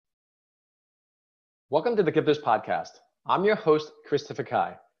Welcome to the Gifters Podcast. I'm your host, Christopher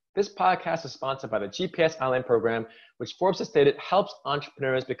Kai. This podcast is sponsored by the GPS Online Program, which Forbes has stated helps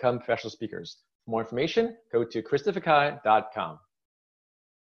entrepreneurs become professional speakers. For more information, go to christopherkai.com.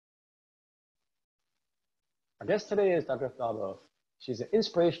 Our guest today is Dr. Nothabo. She's an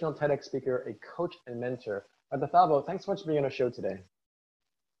inspirational TEDx speaker, a coach, and mentor. Dr. Nothabo, thanks so much for being on our show today.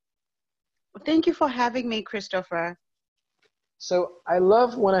 Thank you for having me, Christopher. So I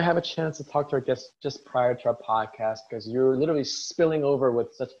love when I have a chance to talk to our guests just prior to our podcast, because you're literally spilling over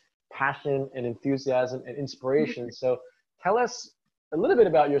with such passion and enthusiasm and inspiration. So tell us a little bit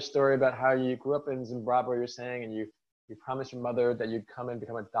about your story, about how you grew up in Zimbabwe, you're saying, and you promised your mother that you'd come and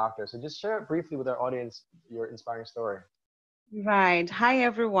become a doctor. So just share it briefly with our audience, your inspiring story. Right. Hi,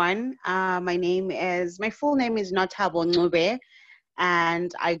 everyone. My full name is Nothabo Ncube,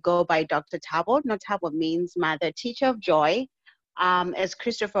 and I go by Dr. Thabo. Nothabo means mother, teacher of joy. As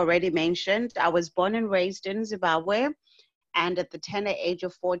Christopher already mentioned, I was born and raised in Zimbabwe, and at the tender age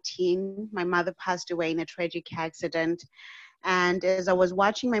of 14, my mother passed away in a tragic accident. And as I was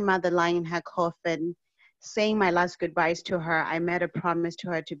watching my mother lying in her coffin, saying my last goodbyes to her, I made a promise to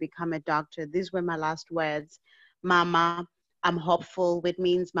her to become a doctor. These were my last words. Mama, I'm hopeful, which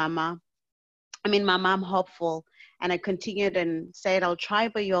means Mama, I'm hopeful. And I continued and said, I'll try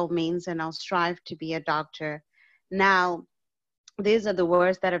by all means and I'll strive to be a doctor. Now, these are the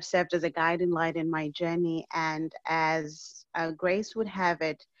words that have served as a guiding light in my journey. And as grace would have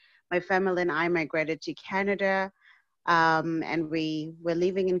it, my family and I migrated to Canada, and we were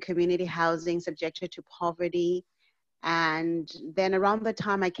living in community housing, subjected to poverty. And then around the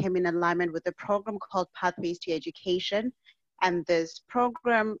time I came in alignment with a program called Pathways to Education. And this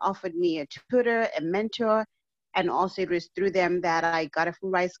program offered me a tutor, a mentor, and also it was through them that I got a full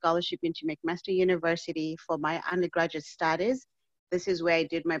ride scholarship into McMaster University for my undergraduate studies. This is where I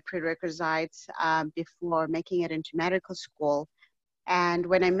did my prerequisites before making it into medical school. And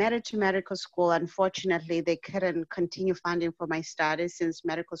when I made it to medical school, unfortunately, they couldn't continue funding for my studies since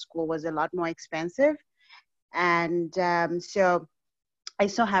medical school was a lot more expensive. And so I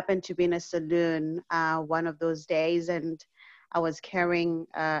so happened to be in a saloon one of those days, and I was carrying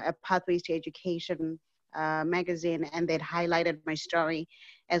a Pathways to Education magazine, and they'd highlighted my story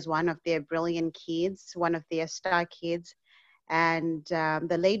as one of their brilliant kids, one of their star kids. And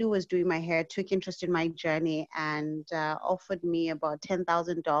the lady who was doing my hair took interest in my journey and offered me about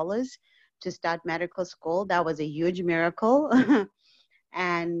 $10,000 to start medical school. That was a huge miracle.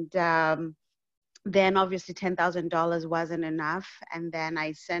 And then obviously $10,000 wasn't enough. And then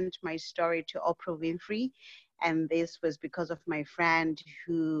I sent my story to Oprah Winfrey. And this was because of my friend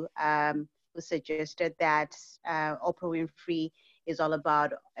who suggested that Oprah Winfrey is all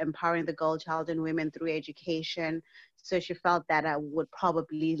about empowering the girl child and women through education. So she felt that I would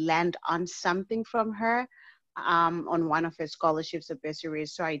probably land on something from her on one of her scholarships or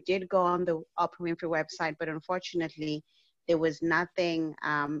bursaries. So I did go on the Oprah Winfrey website, but unfortunately, there was nothing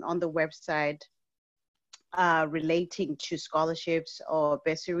on the website relating to scholarships or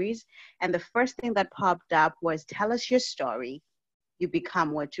bursaries. And the first thing that popped up was, tell us your story, you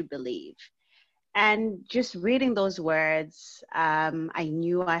become what you believe. And just reading those words, I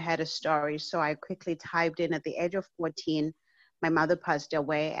knew I had a story. So I quickly typed in, at the age of 14, my mother passed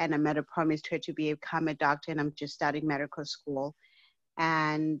away, and I made a promise to her to become a doctor, and I'm just starting medical school.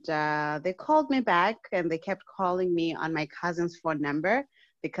 And they called me back, and they kept calling me on my cousin's phone number,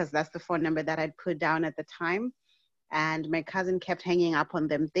 because that's the phone number that I'd put down at the time. And my cousin kept hanging up on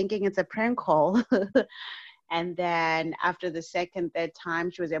them, thinking it's a prank call. And then after the second, third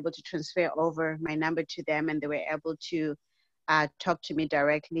time, she was able to transfer over my number to them, and they were able to talk to me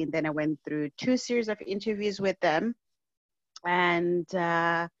directly. And then I went through 2 series of interviews with them, and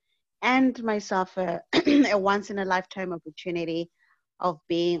myself a once-in-a-lifetime opportunity of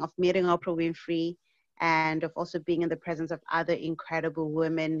meeting Oprah Winfrey, and of also being in the presence of other incredible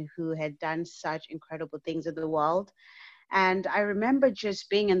women who had done such incredible things in the world. And I remember just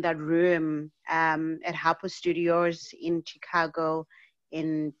being in that room at Harpo Studios in Chicago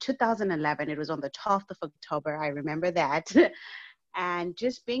in 2011. It was on the 12th of October. I remember that. And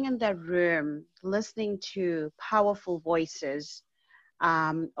just being in that room, listening to powerful voices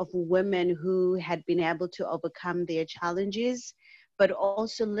of women who had been able to overcome their challenges, but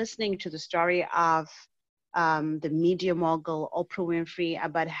also listening to the story of the media mogul, Oprah Winfrey,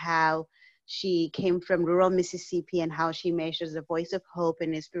 about how she came from rural Mississippi and how she measures the voice of hope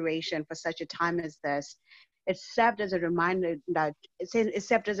and inspiration for such a time as this. It served as a reminder to my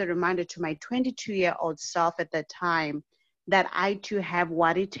 22-year-old self at that time that I too have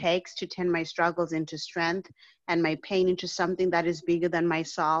what it takes to turn my struggles into strength and my pain into something that is bigger than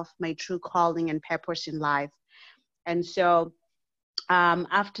myself, my true calling and purpose in life. And so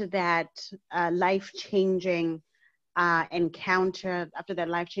after that life-changing encounter, after that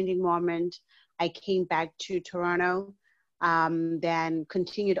life-changing moment, I came back to Toronto, then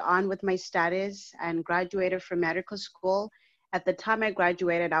continued on with my studies and graduated from medical school. At the time I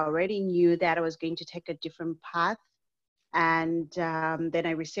graduated, I already knew that I was going to take a different path. And then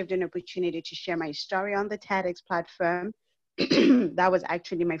I received an opportunity to share my story on the TEDx platform. That was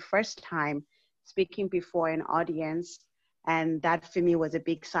actually my first time speaking before an audience. And that for me was a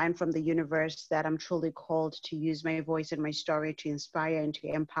big sign from the universe that I'm truly called to use my voice and my story to inspire and to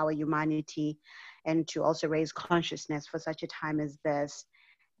empower humanity and to also raise consciousness for such a time as this.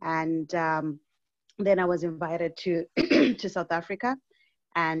 And then I was invited to, to South Africa.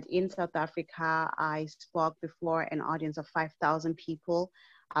 And in South Africa, I spoke before an audience of 5,000 people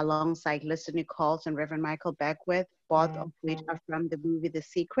alongside Listener Nichols and Reverend Michael Beckwith, both of which are from the movie The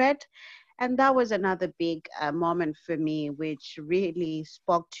Secret. And that was another big moment for me, which really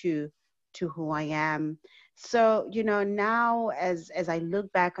spoke to who I am. So, you know, now as I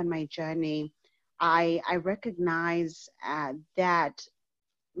look back on my journey, I recognize that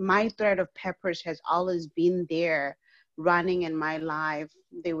my thread of purpose has always been there running in my life.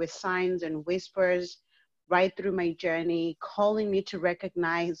 There were signs and whispers right through my journey calling me to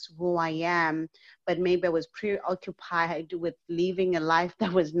recognize who I am, but maybe I was preoccupied with living a life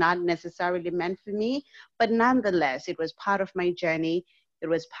that was not necessarily meant for me. But nonetheless, it was part of my journey. It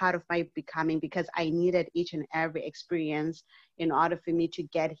was part of my becoming, because I needed each and every experience in order for me to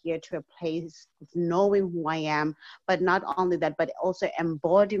get here to a place of knowing who I am, but not only that, but also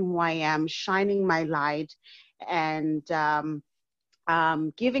embodying who I am, shining my light, and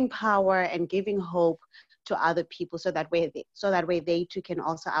giving power and giving hope to other people, so that way they too can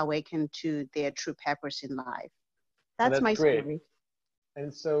also awaken to their true purpose in life. And That's that's my great. story.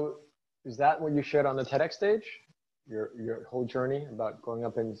 And so, is that what you shared on the TEDx stage? Your whole journey about growing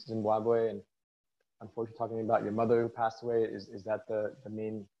up in Zimbabwe and unfortunately talking about your mother who passed away? Is that the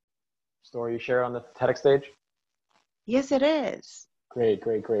main story you share on the TEDx stage? Yes, it is. Great,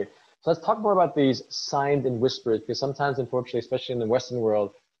 great, great. So let's talk more about these signs and whispers, because sometimes, unfortunately, especially in the Western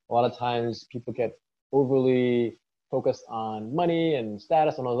world, a lot of times people get overly focused on money and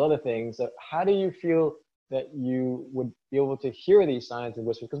status and all those other things. So how do you feel that you would be able to hear these signs and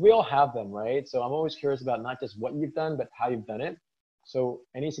whispers? Because we all have them, right? So I'm always curious about not just what you've done, but how you've done it. So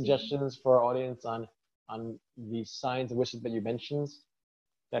any suggestions for our audience on these signs and whispers that you mentioned,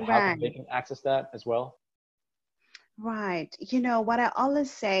 that how Right. they can access that as well? Right. You know, what I always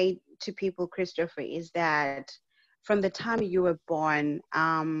say to people, Christopher, is that from the time you were born,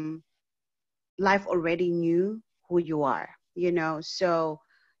 life already knew who you are, you know. So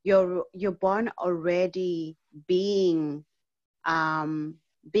you're born already being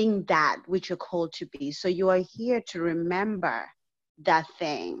being that which you're called to be. So you are here to remember that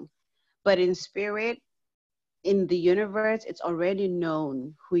thing. But in spirit, in the universe, it's already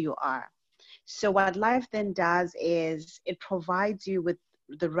known who you are. So what life then does is it provides you with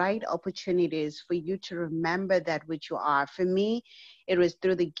the right opportunities for you to remember that which you are. For me, it was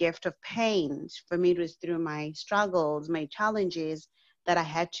through the gift of pain. For me, it was through my struggles, my challenges that I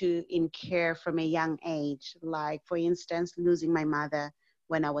had to incur from a young age. Like, for instance, losing my mother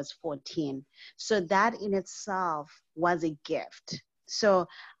when I was 14. So that in itself was a gift. So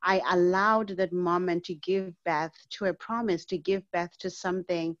I allowed that moment to give birth to a promise, to give birth to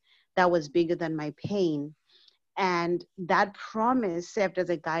something that was bigger than my pain. And that promise served as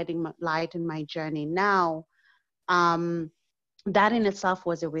a guiding light in my journey. Now, that in itself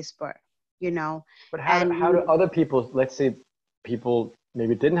was a whisper, you know. But how do And other people, let's say people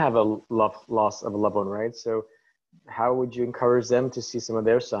maybe didn't have a loss of a loved one, right? So how would you encourage them to see some of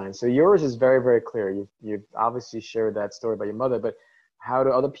their signs? So yours is very, very clear. You've obviously shared that story about your mother, but how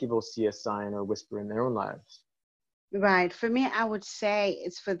do other people see a sign or whisper in their own lives? right, for me, I would say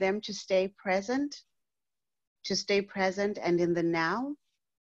it's for them to stay present and in the now,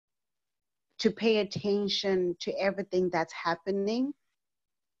 to pay attention to everything that's happening.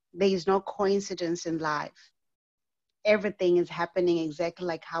 There is no coincidence in life. Everything is happening exactly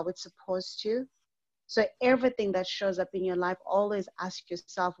like how it's supposed to. So everything that shows up in your life, always ask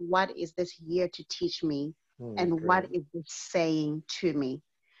yourself, what is this here to teach me? And what Great. is this saying to me?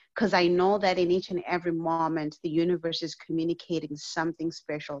 Because I know that in each and every moment, the universe is communicating something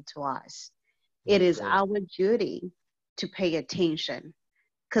special to us. It That's is great. our duty to pay attention,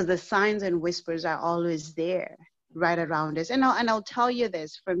 because the signs and whispers are always there right around us. And I'll tell you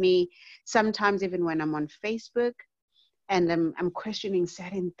this, for me, sometimes even when I'm on Facebook, and I'm questioning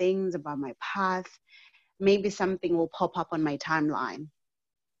certain things about my path, maybe something will pop up on my timeline,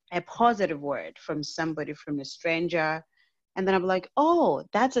 a positive word from somebody, from a stranger. And then I'm like, oh,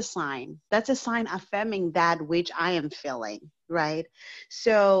 that's a sign. That's a sign affirming that which I am feeling, right?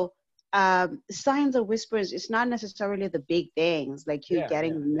 So, signs or whispers, it's not necessarily the big things like you Yeah,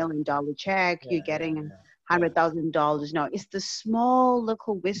 getting yeah, $1 million check, you yeah, yeah, getting yeah, $100,000. No, it's the small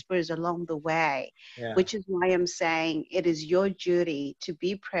little whispers along the way, yeah, which is why I'm saying it is your duty to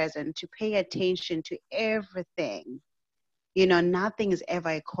be present, to pay attention to everything. You know, nothing is ever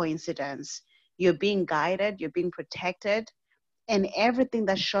a coincidence. You're being guided, you're being protected, and everything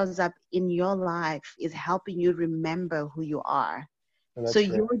that shows up in your life is helping you remember who you are. and So that's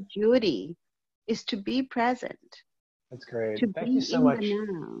great. your duty is to be present, That's great. to Thank you be so in the much.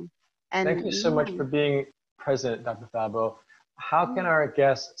 now. Thank you And so much yeah. for being present, Dr. Thabo. How can our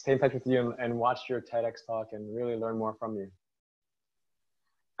guests stay in touch with you and watch your TEDx talk and really learn more from you?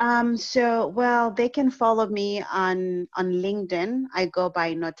 So well, they can follow me on LinkedIn. I go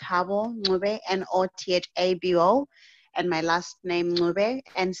by Nothabo Ncube, Nothabo, and my last name Ncube,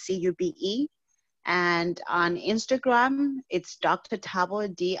 Ncube. And on Instagram, it's Dr. Thabo,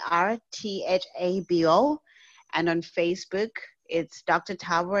 Drthabo. And on Facebook, it's Dr.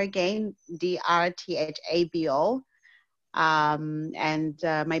 Thabo again, Drthabo. And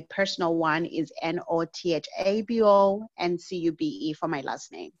my personal one is Nothabo Ncube for my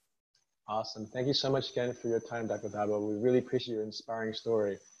last name. Awesome. Thank you so much again for your time, Dr. Thabo. We really appreciate your inspiring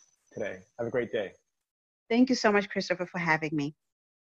story today. Have a great day. Thank you so much, Christopher, for having me.